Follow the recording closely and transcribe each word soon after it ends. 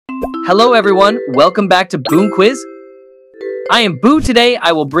Hello everyone, welcome back to Boom Quiz. I am Boo. Today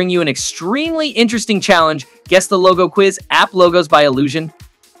I will bring you an extremely interesting challenge, Guess the Logo Quiz, App Logos by Illusion.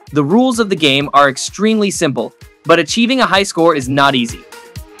 The rules of the game are extremely simple, but achieving a high score is not easy.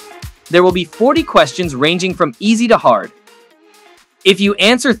 There will be 40 questions ranging from easy to hard. If you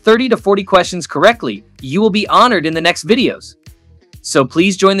answer 30 to 40 questions correctly, you will be honored in the next videos. So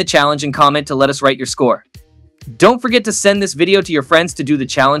please join the challenge and comment to let us write your score. Don't forget to send this video to your friends to do the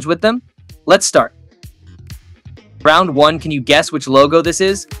challenge with them. Let's start. Round 1, can you guess which logo this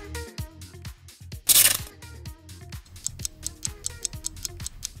is?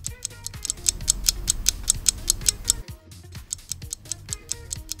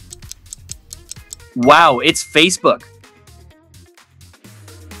 Wow, it's Facebook.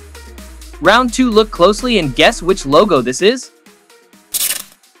 Round 2, look closely and guess which logo this is.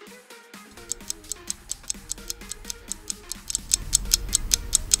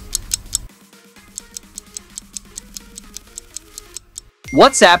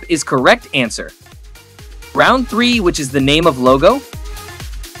 WhatsApp is correct answer. Round 3, which is the name of logo?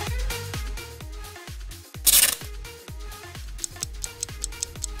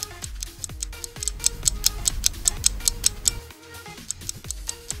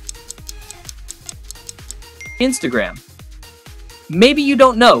 Instagram. Maybe you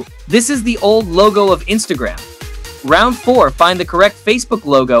don't know, this is the old logo of Instagram. Round 4, find the correct Facebook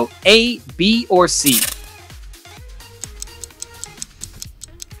logo, A, B, or C.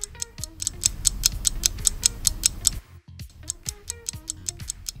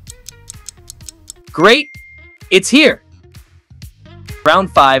 Great! It's here!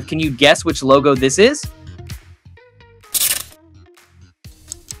 Round 5, can you guess which logo this is?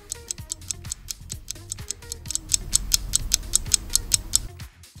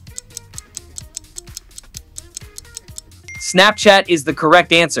 Snapchat is the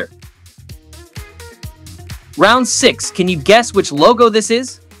correct answer. Round 6, can you guess which logo this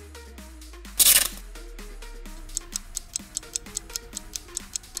is?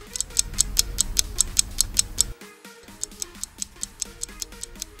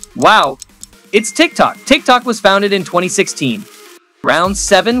 Wow, it's TikTok. TikTok was founded in 2016. Round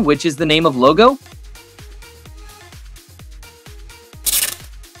 7, which is the name of logo?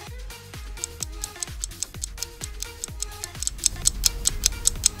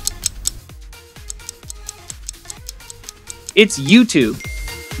 It's YouTube.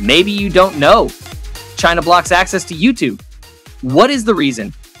 Maybe you don't know. China blocks access to YouTube. What is the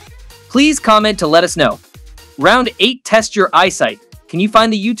reason? Please comment to let us know. Round 8, test your eyesight. Can you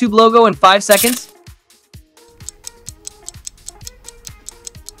find the YouTube logo in 5 seconds?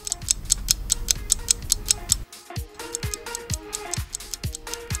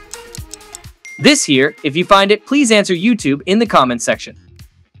 This here, if you find it, please answer YouTube in the comment section.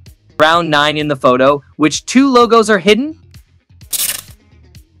 Round 9, in the photo, which 2 logos are hidden?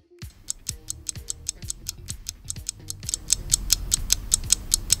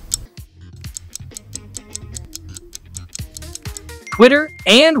 Twitter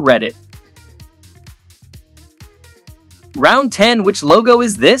and Reddit. Round 10, which logo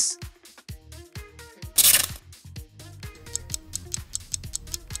is this?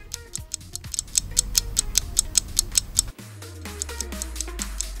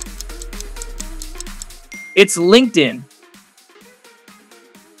 It's LinkedIn.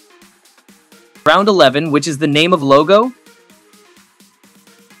 Round 11, which is the name of logo?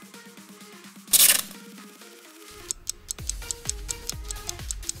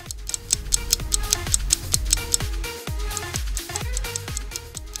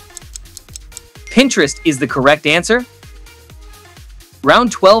 Pinterest is the correct answer.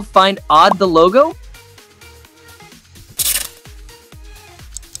 Round 12, find odd the logo.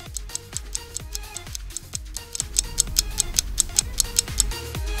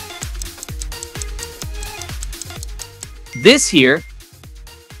 This here.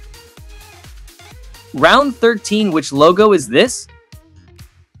 Round 13, which logo is this?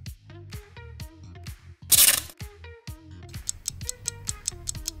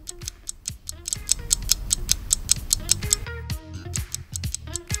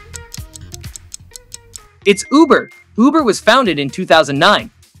 It's Uber. Uber was founded in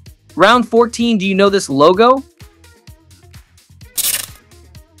 2009. Round 14, do you know this logo?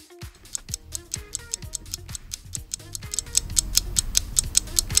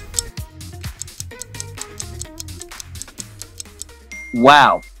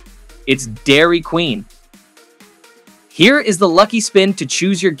 Wow, it's Dairy Queen. Here is the lucky spin to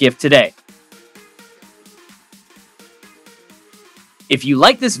choose your gift today. If you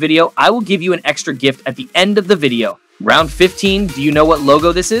like this video, I will give you an extra gift at the end of the video. Round 15, do you know what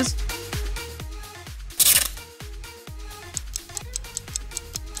logo this is?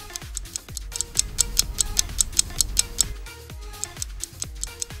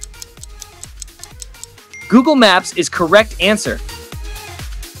 Google Maps is correct answer.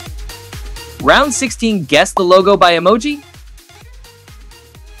 Round 16, guess the logo by emoji.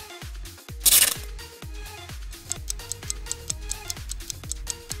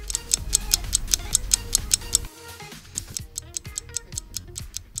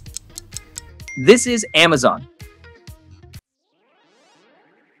 This is Amazon.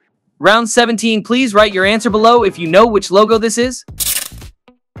 Round 17, please write your answer below if you know which logo this is.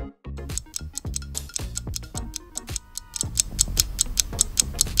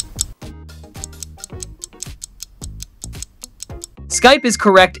 Skype is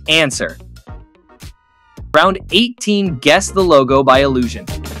correct answer. Round 18, guess the logo by illusion.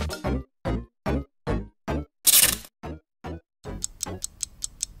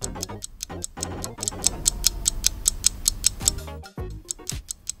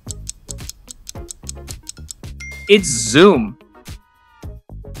 It's Zoom.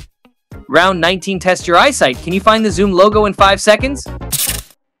 Round 19, test your eyesight. Can you find the Zoom logo in 5 seconds?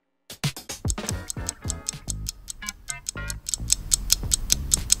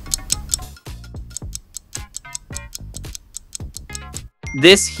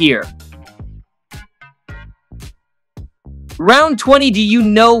 This here. Round 20, do you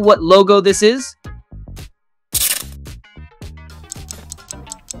know what logo this is?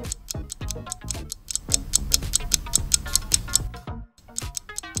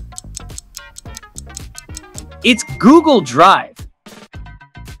 It's Google Drive.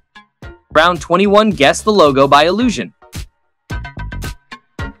 Round 21, guess the logo by illusion.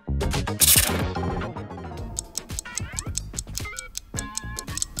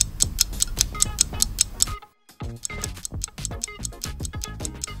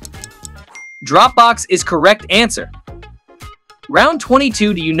 Dropbox is correct answer. Round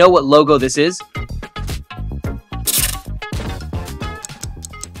 22, do you know what logo this is?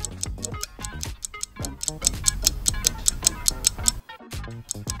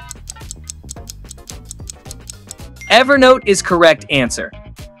 Evernote is correct answer.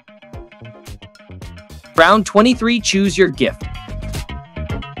 Round 23, choose your gift.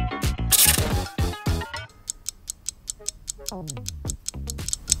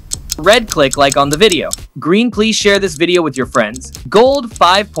 Red, click like on the video. Green, please share this video with your friends. Gold,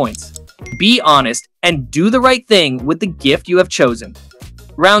 5 points. Be honest and do the right thing with the gift you have chosen.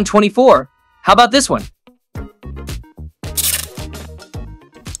 Round 24, how about this one?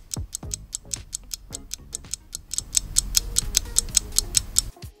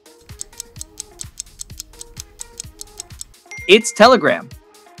 It's Telegram.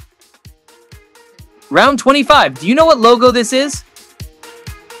 Round 25, do you know what logo this is?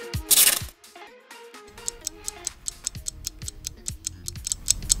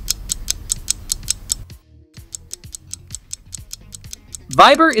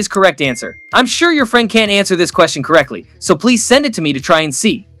 Viber is correct answer. I'm sure your friend can't answer this question correctly, so please send it to me to try and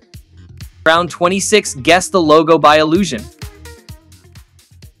see. Round 26, guess the logo by illusion.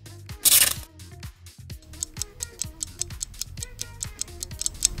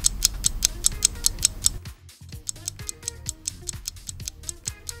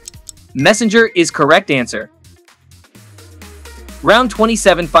 Messenger is correct answer. Round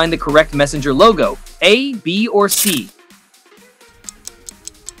 27, find the correct Messenger logo, A, B, or C.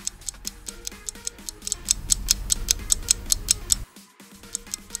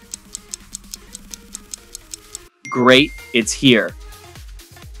 Great, it's here.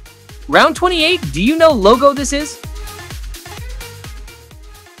 Round 28, do you know logo this is?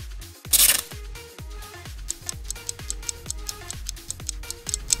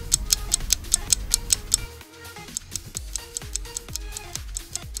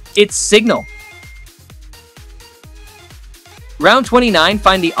 It's Signal. Round 29,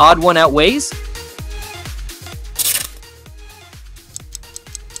 find the odd one outweighs.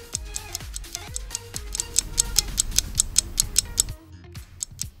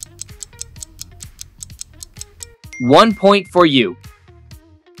 One point for you.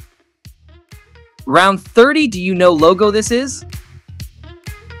 Round 30, do you know logo this is?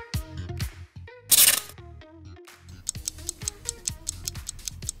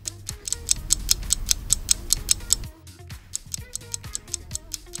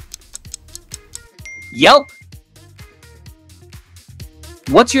 Yelp.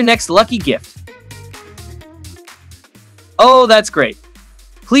 What's your next lucky gift? Oh, that's great.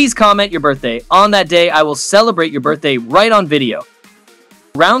 Please comment your birthday. On that day, I will celebrate your birthday right on video.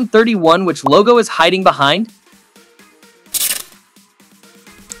 Round 31, which logo is hiding behind?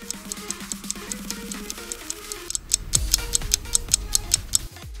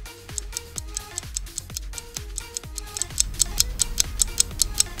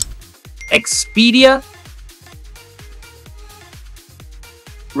 Expedia?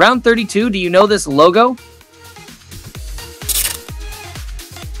 Round 32, do you know this logo?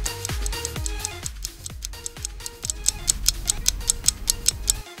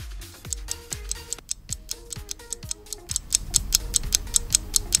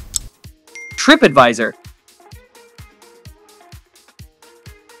 TripAdvisor.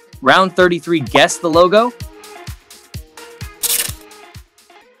 Round 33, guess the logo?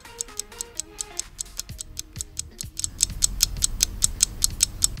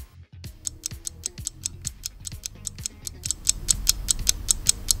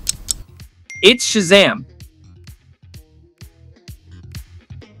 It's Shazam.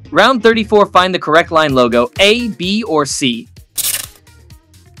 Round 34, find the correct line logo, A, B, or C.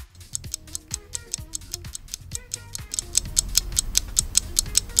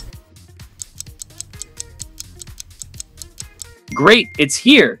 Great, it's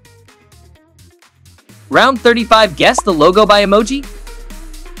here. Round 35, guess the logo by emoji?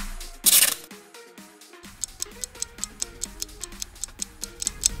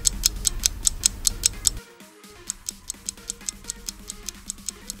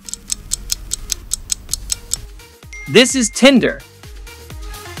 This is Tinder.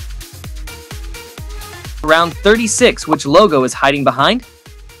 Round 36, which logo is hiding behind?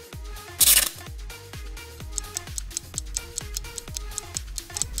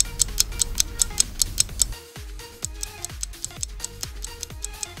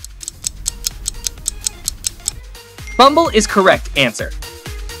 Bumble is correct answer.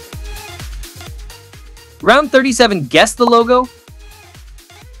 Round 37, guess the logo?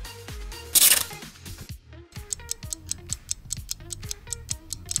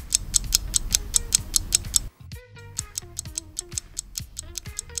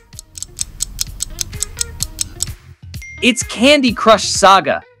 It's Candy Crush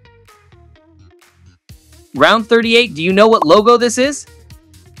Saga. Round 38, do you know what logo this is?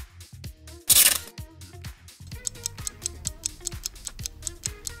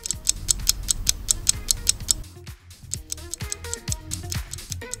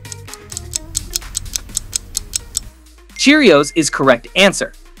 Cheerios is correct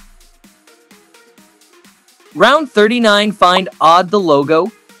answer. Round 39, find odd the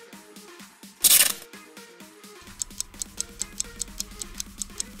logo.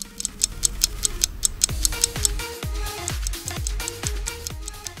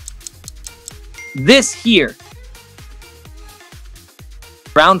 This here.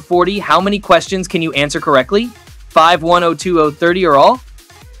 Round 40, how many questions can you answer correctly? 5, 1, 0, 2, 0, 30 or all?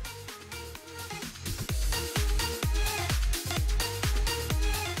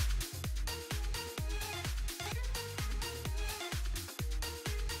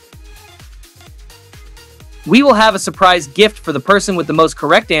 We will have a surprise gift for the person with the most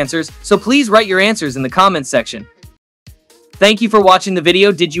correct answers, so please write your answers in the comments section. Thank you for watching the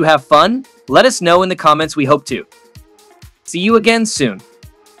video. Did you have fun? Let us know in the comments. We hope to. See you again soon.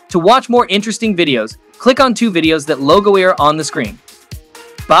 To watch more interesting videos, click on 2 videos that logo are on the screen.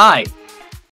 Bye!